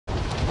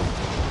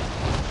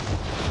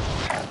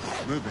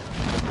Moving.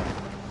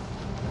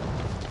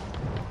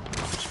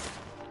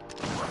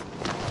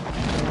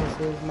 This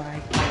is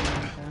my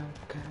kingdom.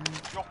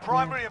 Your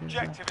primary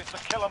objective is to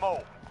kill them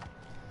all.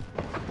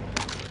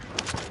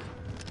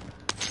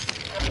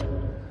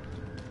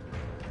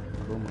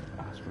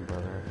 Ask my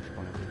brother if he's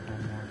going to do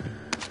one more.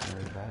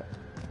 Where is that?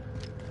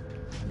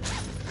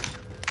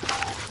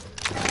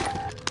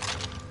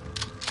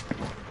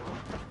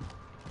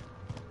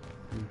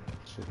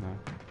 Should know.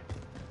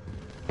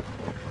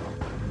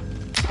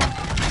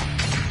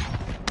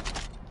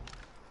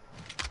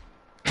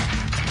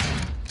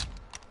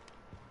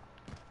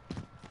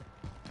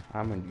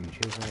 I'm on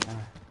YouTube right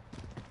now.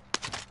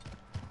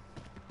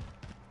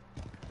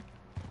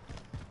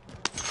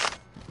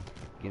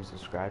 You can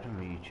subscribe to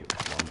my YouTube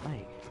if you want,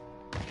 like.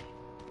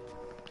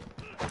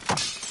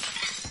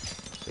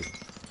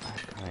 I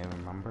can't even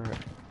remember it.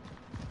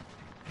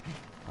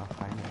 I'll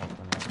find it up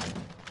whenever.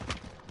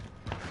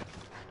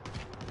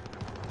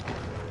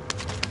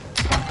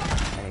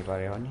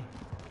 Anybody on you?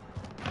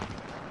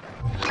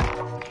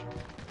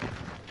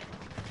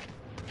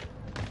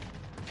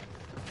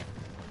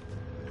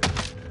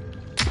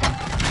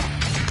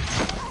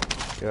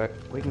 Yeah,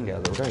 we can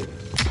get a load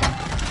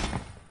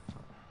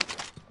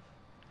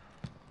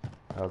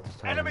out.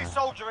 Enemy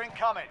soldier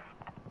incoming.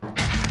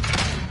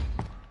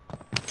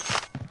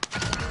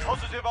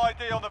 Positive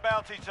ID on the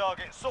bounty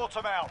target. Sort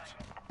them out.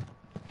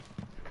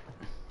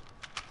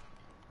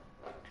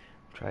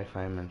 Try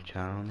find my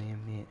channel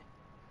name, mate.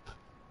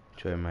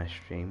 Join my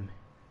stream.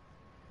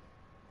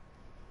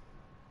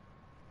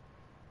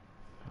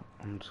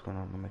 I'm just going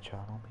on my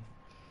channel, mate.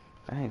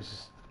 I think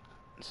it's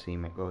just C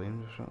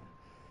McWilliams or something.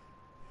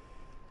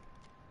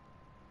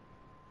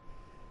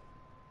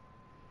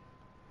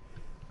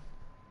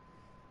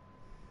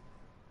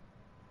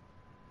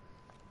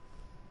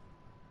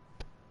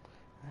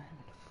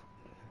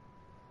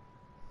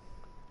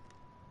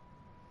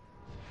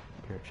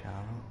 Your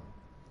channel.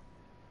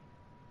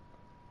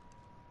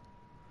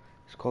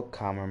 It's called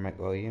Cameron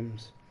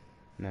McWilliams,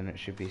 and then it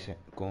should be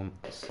going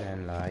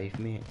send live,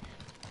 mate.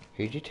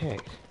 Who'd you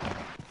text?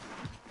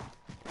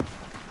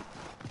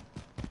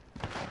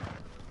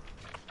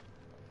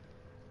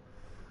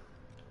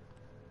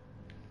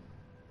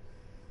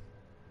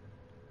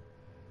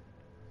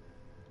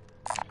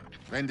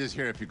 Vendors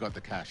here if you got the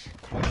cash.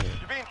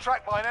 You're being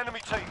tracked by an enemy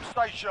team.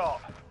 Stay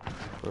sharp.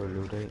 For a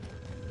loot out.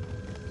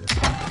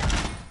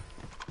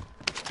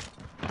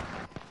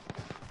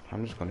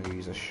 I'm just gonna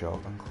use a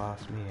shotgun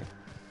class, mate.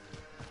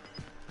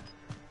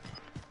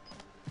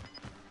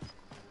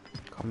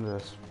 Come to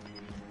this.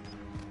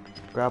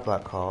 Grab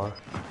that car.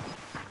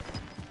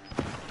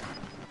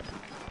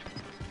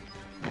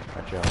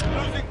 Good job.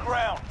 Losing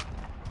ground.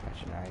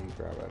 Actually, now you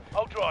grab it.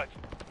 I'll drive.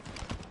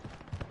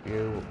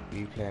 You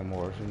play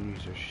Warzone,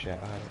 use your shit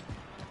at it.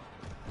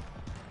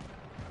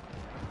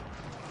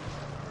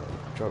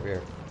 Drop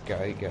your.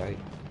 Get out, get out.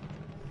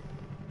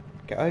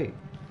 Get out.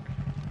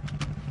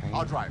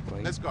 I'll drive.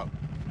 Let's go.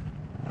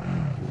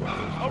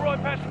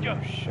 Alright, passenger.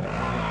 Oh, shit.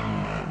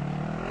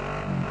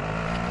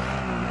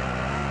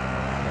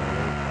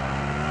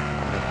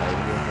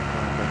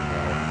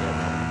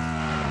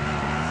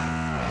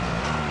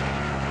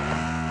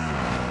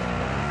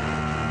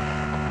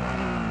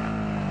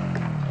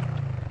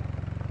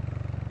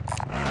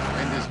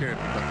 Vendors here if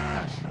you got the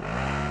cash.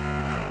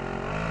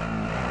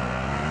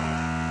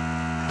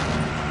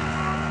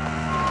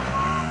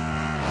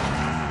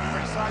 We're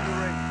inside the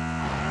ring.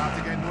 About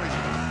to get noisy.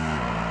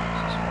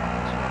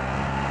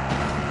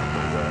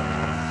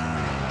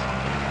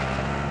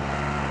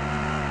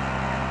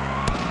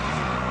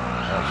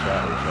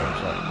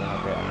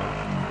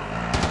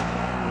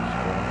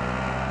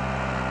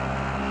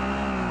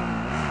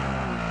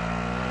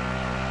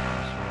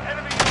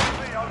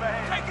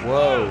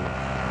 Whoa!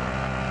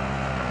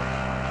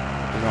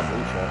 Do not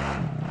lose that.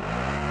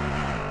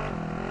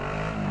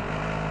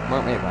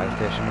 Mark me a buy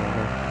station over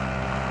here.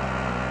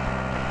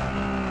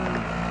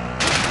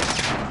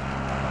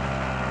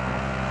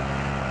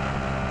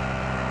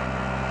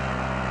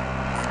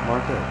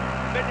 Mark it.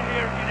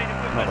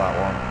 Not that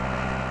one.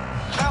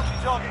 Bounty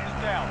target is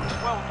down.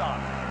 Well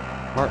done.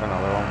 Mark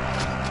another one.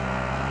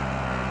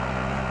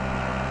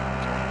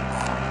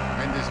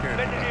 Vendors here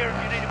if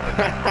you need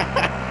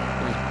equipment.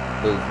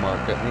 Just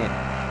mark it, mate.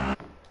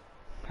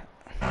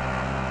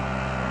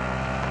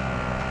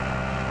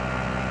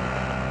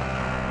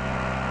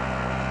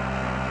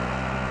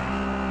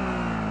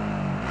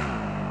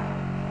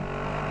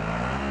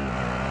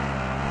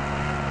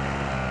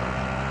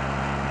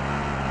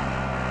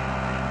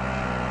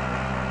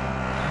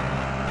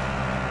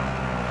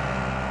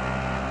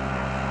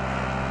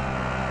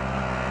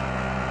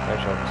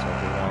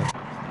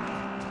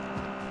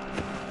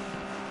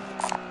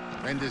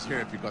 Vendors here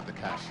if you got the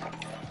cash.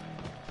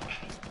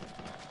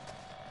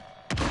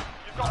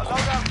 You've got a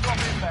loadout drop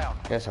inbound.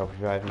 Guess I'll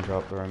drive and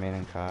drop the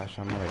remaining cash.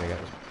 I'm ready to get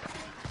this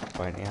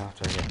bounty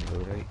after I get the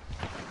load out.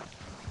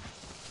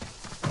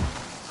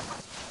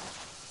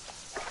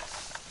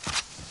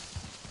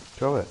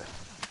 Throw it.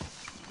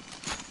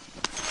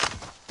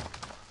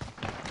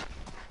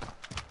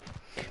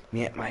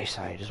 Me at my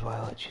side as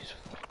well, it's just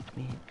fuck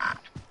me.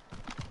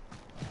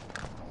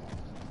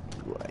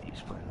 Right,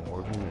 he's playing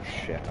Warzone and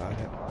shit at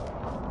it.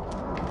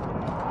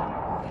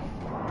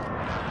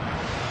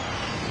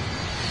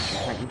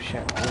 I think shit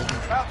at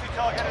Warzone. Bounty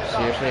target is up.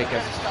 Seriously, I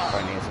guess it's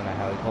funny as in a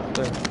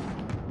helicopter.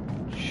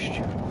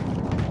 Shit.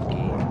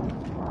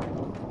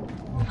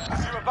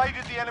 You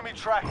evaded the enemy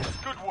trackers.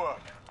 Good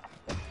work.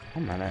 Oh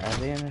man, are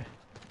they in it?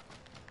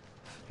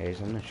 Yeah, he's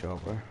in the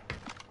chopper.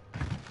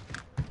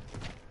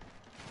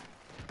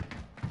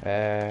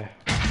 Where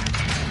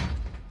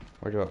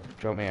do you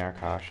drop me our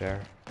cash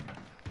there?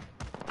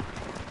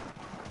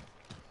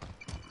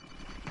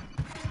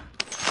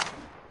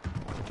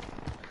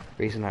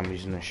 The reason I'm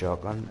using a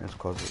shotgun is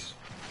because it's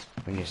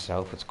when you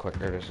self, it's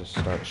quicker to just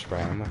start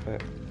spraying with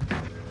it.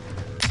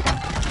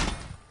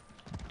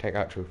 Take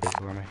out trophy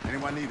for me.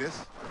 Anyone need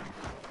this?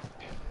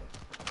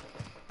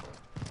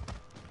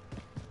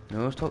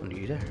 No, I was talking to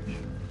you there.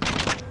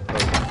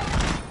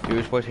 Oh,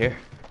 you boys here.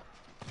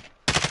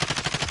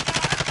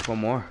 One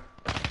more.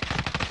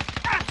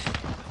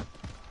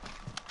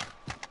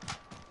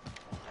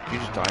 You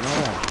just died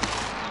all that.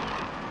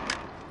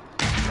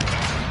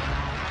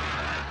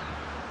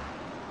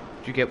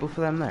 Did you get both of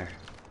them there?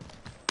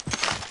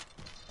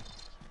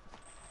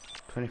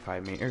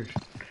 25 meters.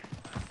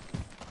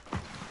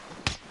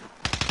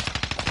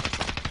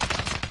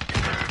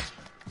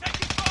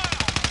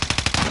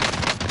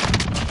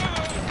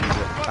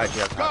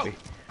 Actually, that's happy.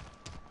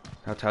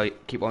 I'll tell you,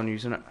 keep on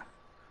using it.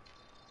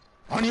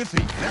 On your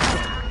feet. Let's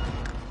go.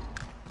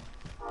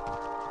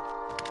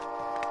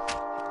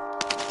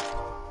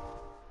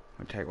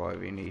 I'll take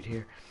whatever you need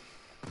here.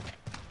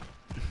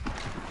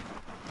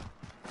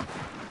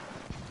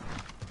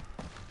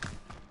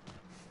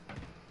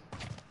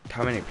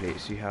 How many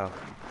plates do you have?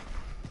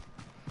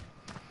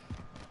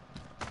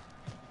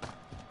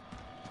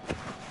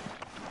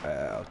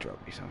 I'll drop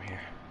you some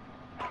here.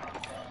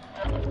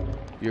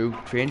 You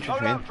train. Drop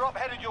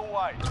headed your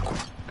way.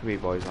 Could be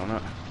boys on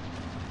it.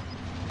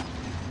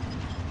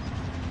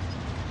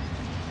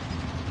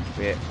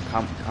 Wait,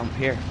 come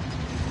here.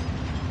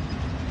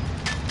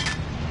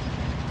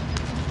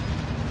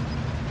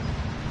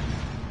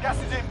 Gas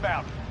is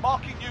inbound.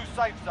 Marking new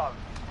safe zone.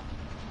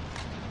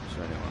 Is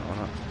there anyone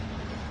on it?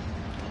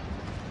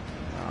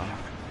 No.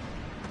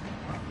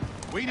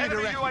 We need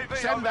Enemy a wreck. UAV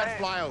Send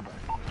that overhead. flyover.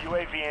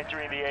 UAV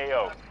entering the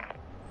AO.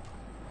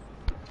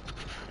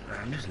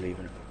 I'm just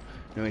leaving it.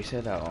 No, he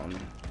said that on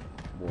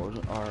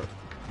Warzone or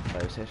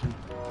live session.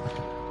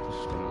 I'm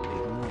just gonna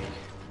leave him like.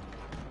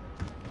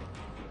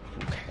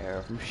 Don't care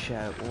if I'm shit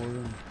at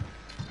Warzone.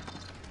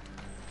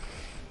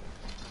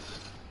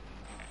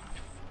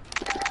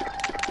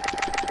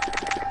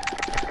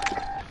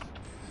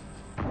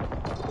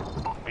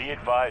 Be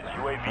advised,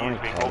 UAV is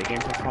being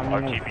located.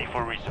 RTB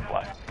for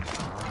resupply.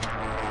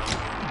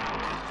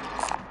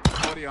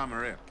 Body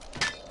armor here.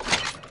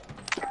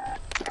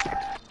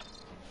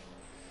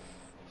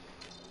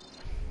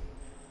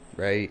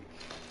 Right.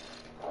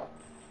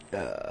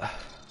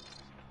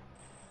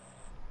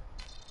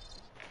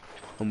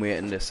 I'm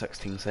waiting this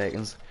 16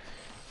 seconds.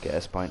 Get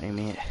a bounty,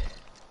 mate.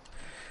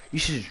 You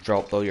should have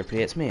dropped all your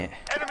plates, mate.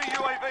 Enemy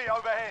UAV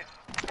overhead.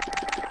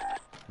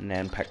 And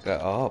then pick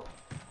that up.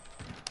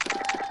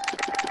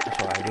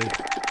 That's what I do.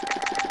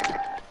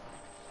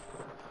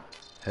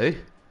 Who?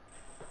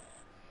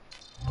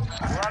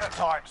 We're out of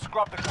time.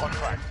 Scrub the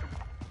contract.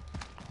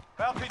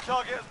 Bounty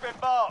target has been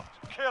marked.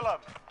 Kill him.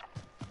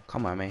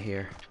 Come on, mate,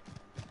 here.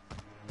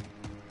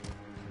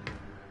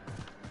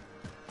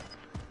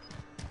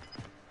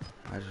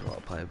 I just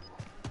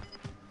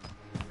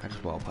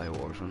want to play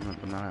Warzone at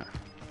the minute.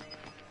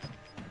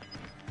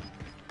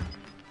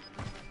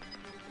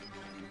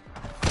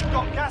 We've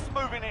got gas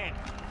moving in.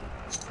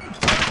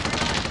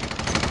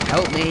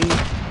 Help me!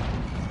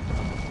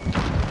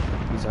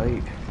 He's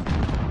out.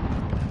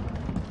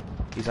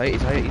 He's out.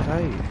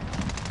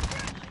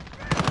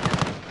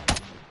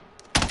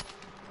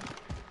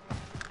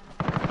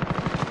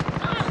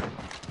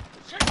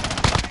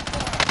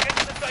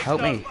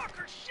 Help me!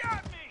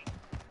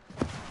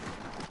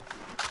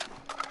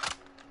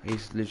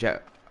 He's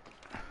legit.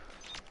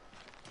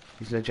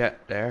 He's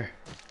legit there.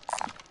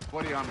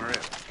 Body armor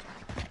here.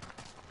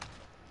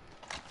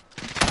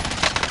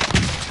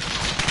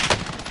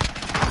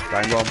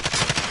 Down one.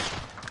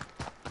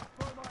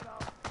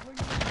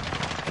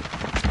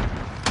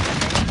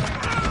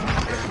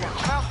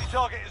 Bounty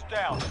target is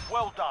down.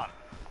 Well done.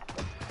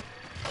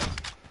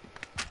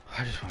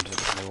 I just wanted to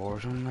play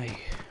Warzone, like.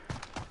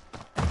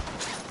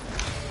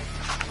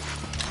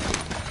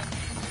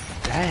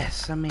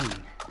 Yes, I mean.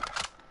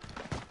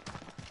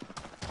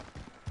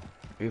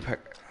 You pick.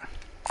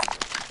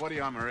 Body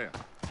armor here.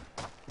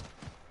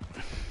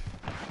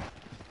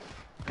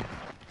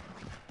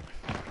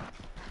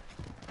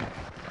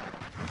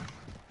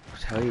 I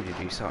tell you to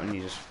do something,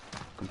 you just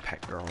can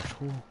pick your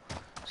asshole.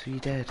 So you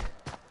did.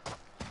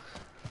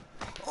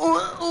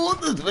 Oh,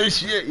 this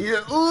shit,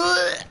 yeah.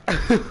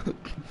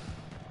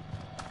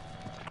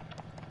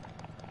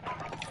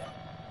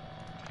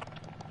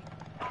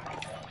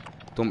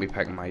 Don't be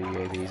picking my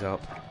UAVs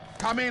up.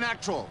 Come in,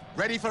 actual.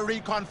 Ready for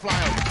recon flyout.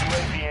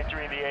 UAV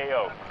entering the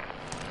AO.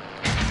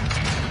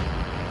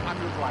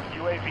 Happy with what?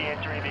 UAV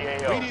entering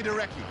the AO. We need a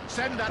recce.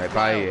 Send that Right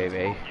by flyout.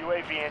 UAV.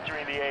 UAV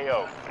entering the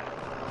AO.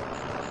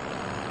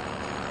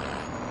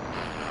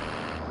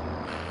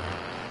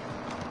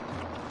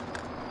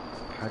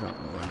 I don't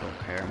know, I don't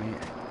care, mate.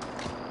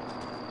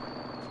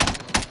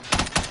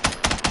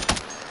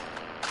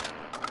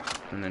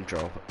 And then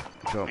drop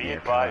Be me a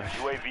advised, cash.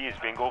 UAV is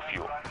bingo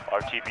fuel.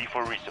 RTB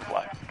for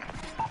resupply.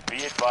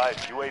 Be advised,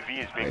 UAV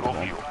is bingo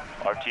Wait, fuel.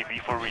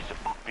 RTB for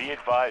resupply. Be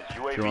advised,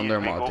 UAV you're on is their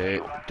bingo mod,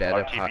 fuel. dead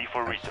RTB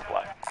for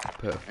resupply.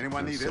 Put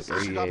Anyone need this?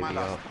 super You got my UAV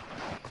love.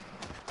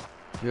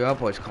 up. Yeah,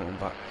 boys coming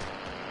back.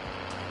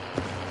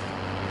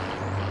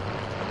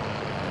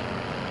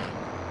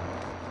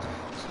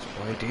 What's this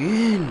boy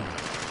doing?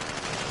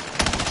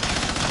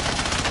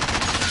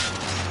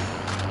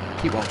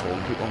 Keep on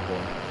going, keep on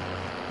going.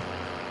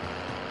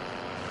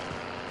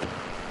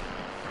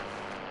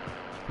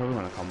 Probably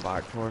gonna come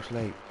back for us,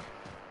 like.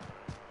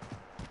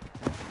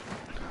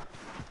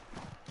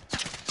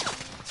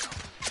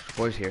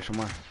 Boys here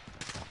somewhere.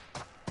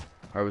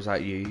 Or was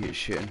that you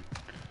shooting?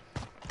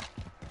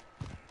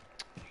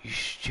 You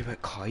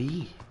stupid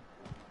coy.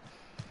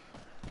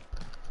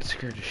 It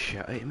scared the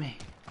shit out of me.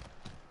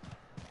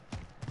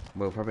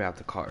 We'll probably have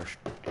to cut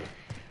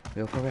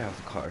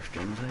our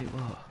strings out,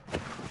 what?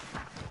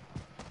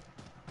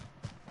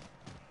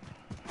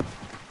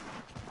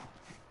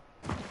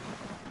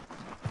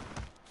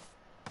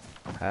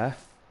 Huh?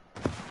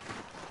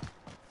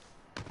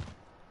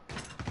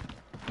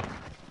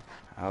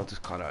 I'll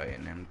just cut out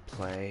and then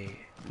play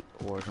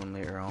Warzone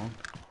later on.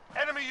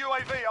 Enemy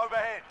UAV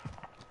overhead.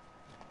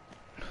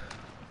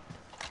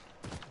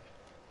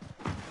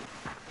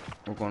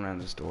 We're going down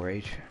the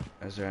storage.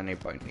 Is there any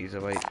bounties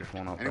about? There's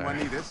one up Anyone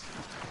there. need this?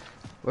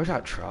 Where's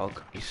that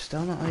truck? He's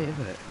still not out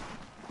of it.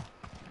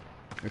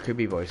 There could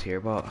be boys here,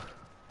 but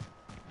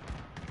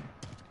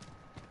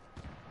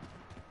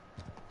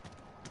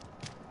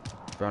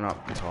run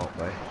up the top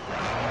way.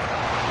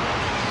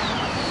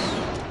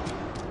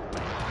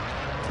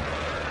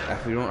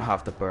 If we don't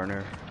have the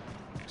burner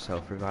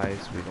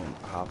self-revives, we don't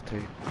have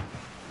to.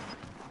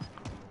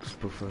 Just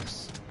both of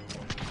us.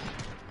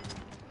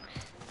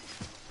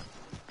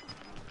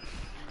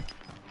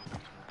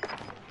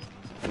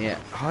 Yeah,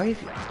 how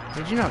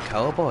did you not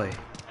kill a boy?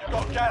 You've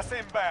got gas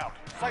inbound.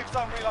 Safe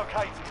zone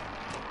relocated.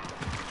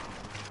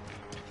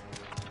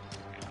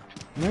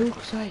 No,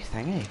 because I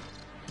thingy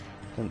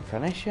didn't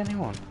finish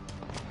anyone.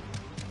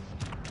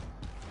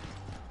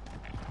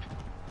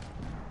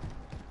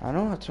 I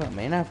know, that's what I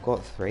mean, I've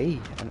got 3.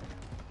 And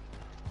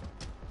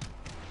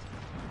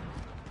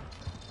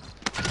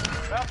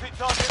Bounty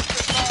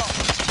targets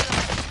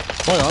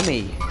inbound. boy on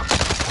me.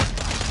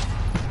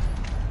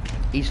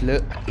 He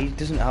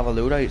doesn't have a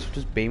loadout, so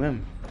just beam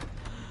him.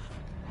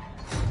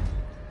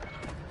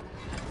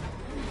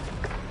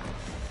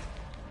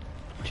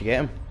 Did you get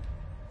him?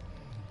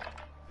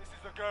 This is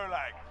the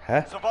Gulag.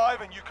 Huh?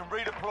 Survive and you can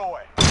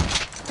redeploy.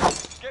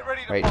 Get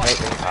ready to Right, fight. take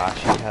the cash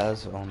he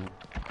has on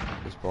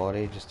his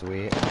body, just to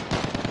wait.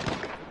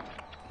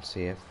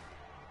 See if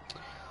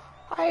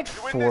I had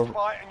You win this 4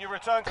 fight and you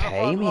return to the K,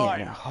 front mate,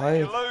 line. how If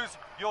you have- lose,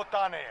 you're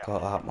done here.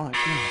 got that much.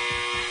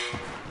 Mate.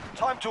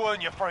 Time to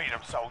earn your freedom,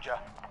 soldier.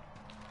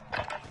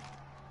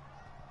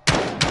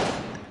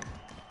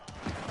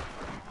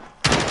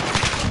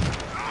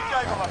 You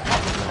gave him a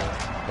proper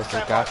call. Is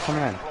there Stand gas by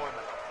coming for in? deployment.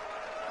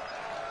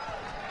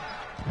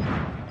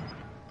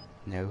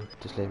 No,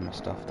 just leave my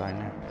stuff down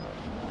there.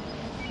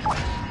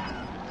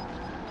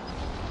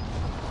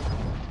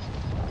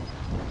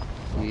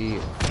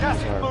 You Gas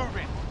is are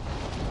moving.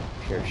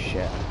 pure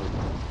shit.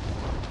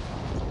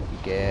 You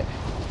get.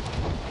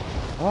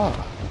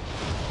 Oh.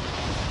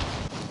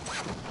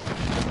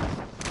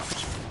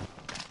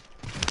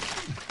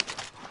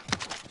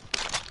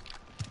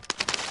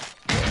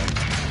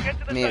 Get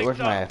to the Mate, safe where's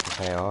zone. my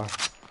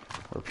FFAR?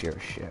 We're pure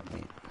shit,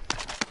 mate.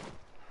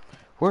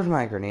 Where's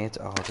my grenades?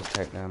 Oh, I'll just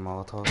take them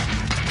Molotov.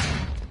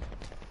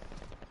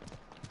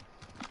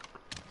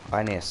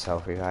 I need a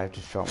self-revive,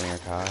 just drop me your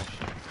cash.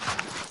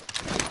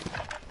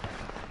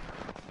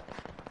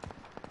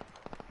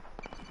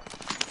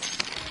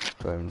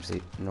 Don't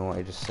even know what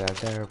I just said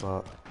there,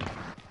 but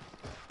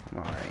I'm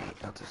alright,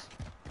 I'll just...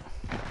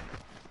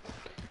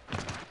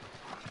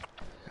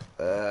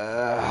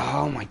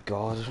 oh my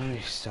god, there's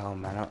only still a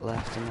minute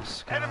left in this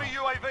sky. Enemy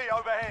UAV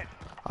overhead.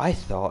 I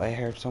thought I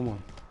heard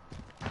someone.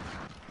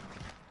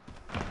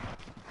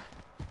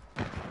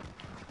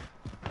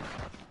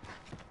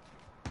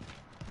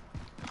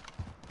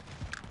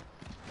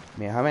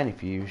 Mate, how many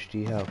views do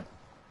you have?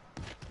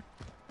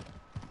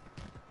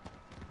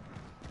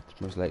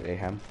 It's most likely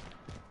him.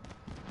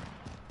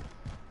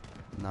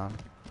 None.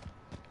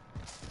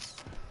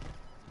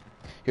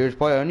 Here's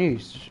boy on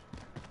news.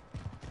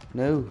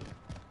 No.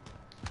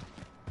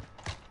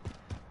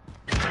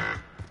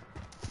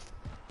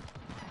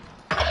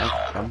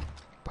 I'm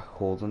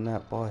holding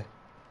that boy.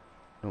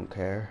 Don't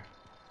care.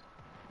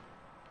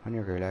 On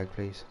your gulag,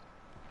 please.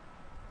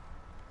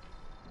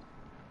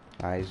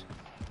 Eyes.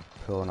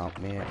 pulling up,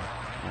 mate.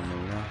 On me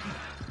now.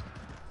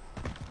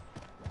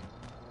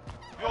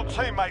 Your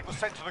teammate was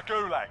sent to the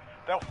gulag.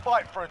 They'll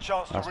fight for a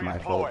chance That's to my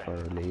fault redeploy.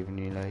 for leaving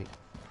you, like.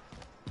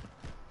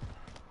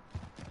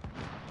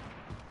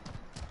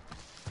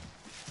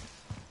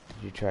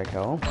 Did you try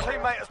kill him?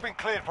 Teammate has been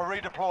cleared for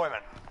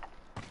redeployment.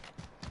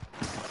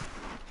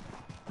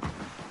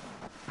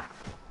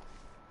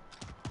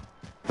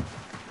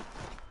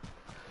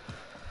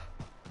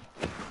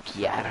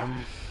 Get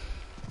him.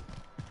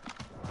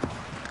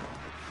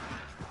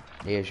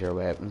 Here's your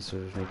weapon, so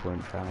there's no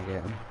point trying to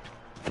get him.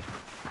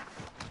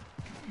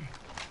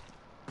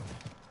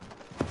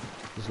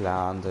 Just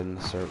land in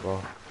the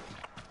circle.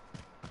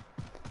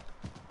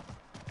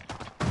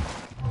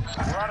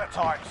 We're out of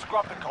time.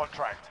 Scrub the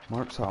contract.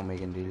 Mark's all we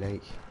can do,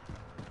 like.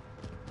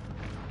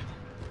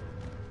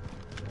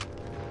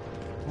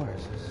 Where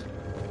is this?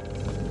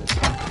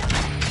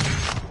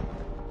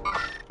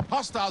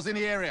 Hostiles in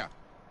the area.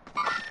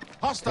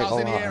 Hostiles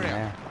in the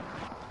area.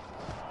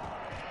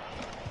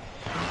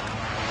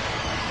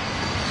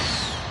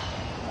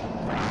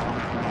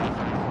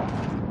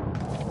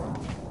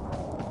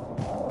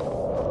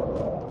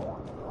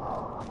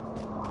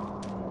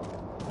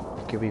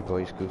 Give me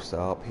boys go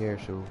stop here,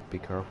 so be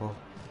careful.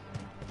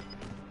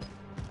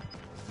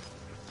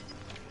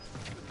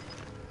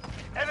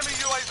 Enemy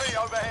UAV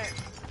overhead.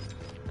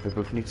 We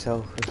both need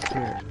self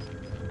here.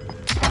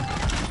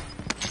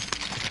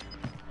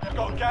 You've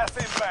got gas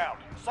inbound.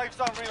 Safe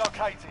zone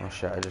relocated. Oh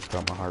shit, I just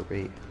dropped my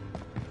heartbeat.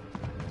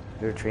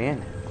 They're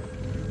train.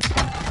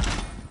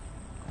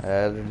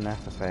 There's an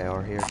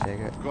FFAR here, take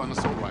it. Got an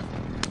assault rifle.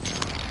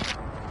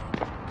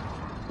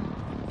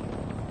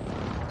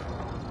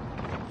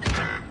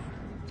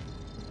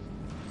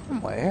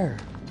 From where?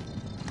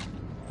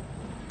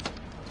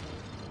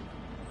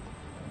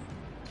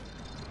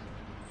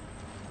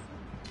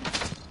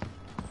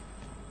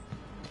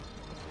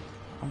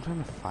 I'm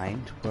trying to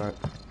find where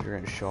you're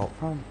getting shot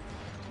from.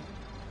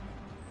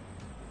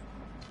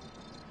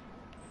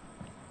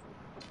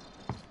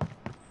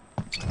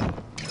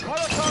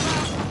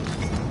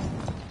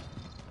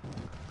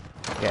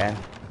 Yeah.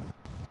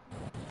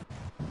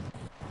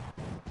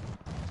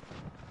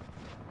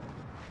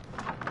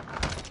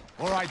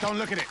 All right, don't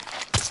look at it.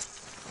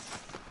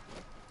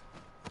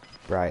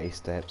 Brighty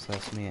steps,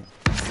 that's me.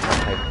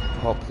 Like,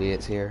 hot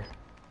plates here.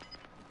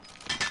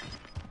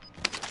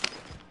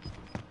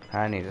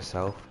 I need a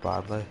self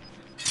badly.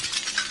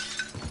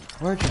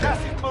 Where'd you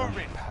Gas get is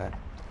moving.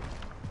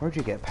 Where'd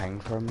you get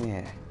pinged from,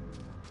 mate?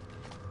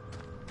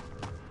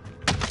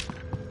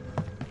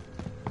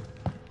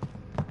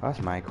 That's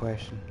my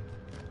question.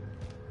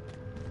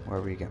 Where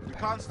were you getting pinged?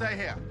 Can't stay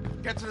here.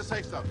 Get to the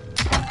safe zone.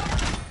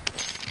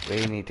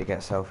 We need to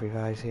get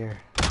self-revives here.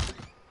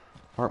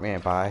 Mark me a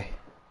buy.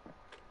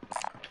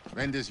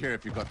 Vendors here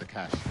if you got the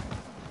cash.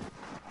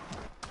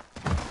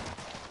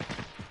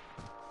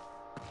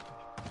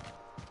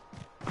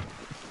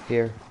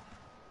 Here.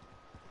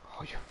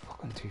 Oh, you're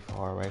fucking too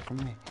far away from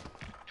me.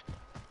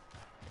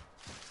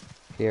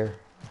 Here.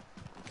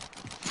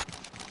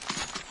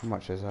 How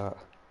much is that?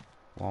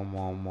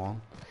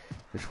 111.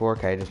 There's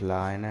 4K just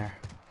lying there.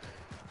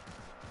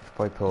 He's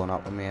probably pulling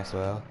up with me as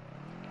well.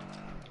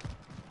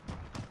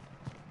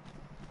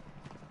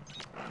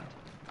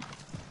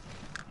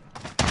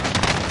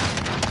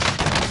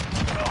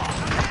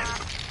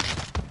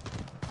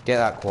 Get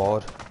that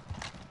quad.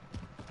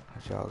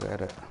 Actually, I'll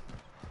get it.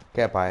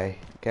 Get by.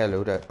 Get a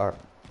load of or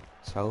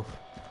self.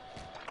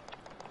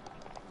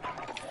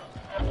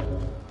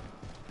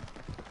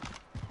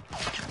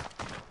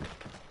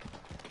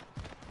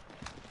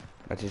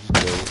 Let's just go.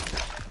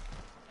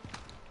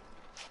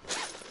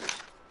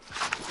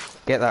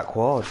 Get that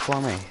quad for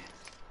me.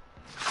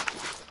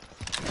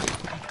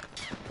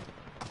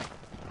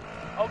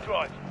 I'll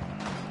drive.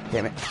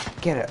 Get me.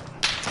 Get it.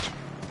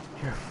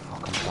 You're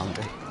fucking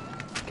donkey.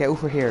 Get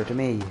over here to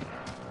me.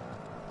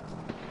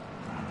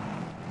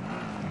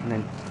 And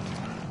then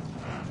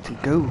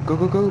go. I'll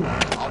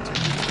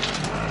take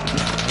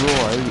you.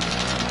 Roll out.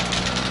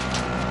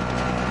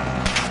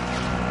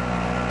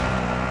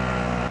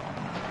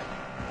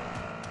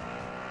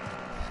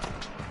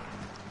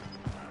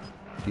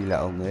 You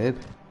little noob.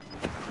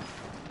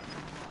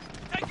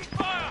 Taking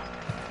fire.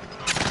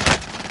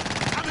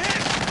 I'm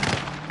hit.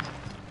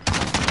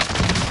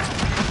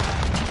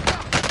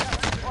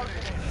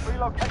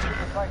 Relocating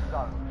the safe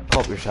zone.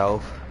 Pop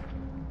yourself.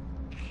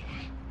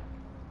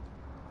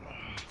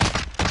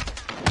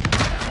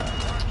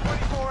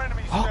 24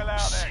 enemies still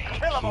out there.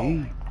 Kill them all. You.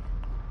 You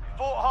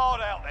fought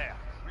hard out there.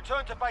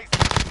 Return to base.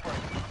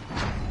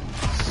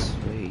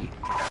 Sweet.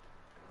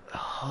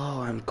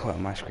 Oh, I'm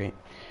cutting my stream.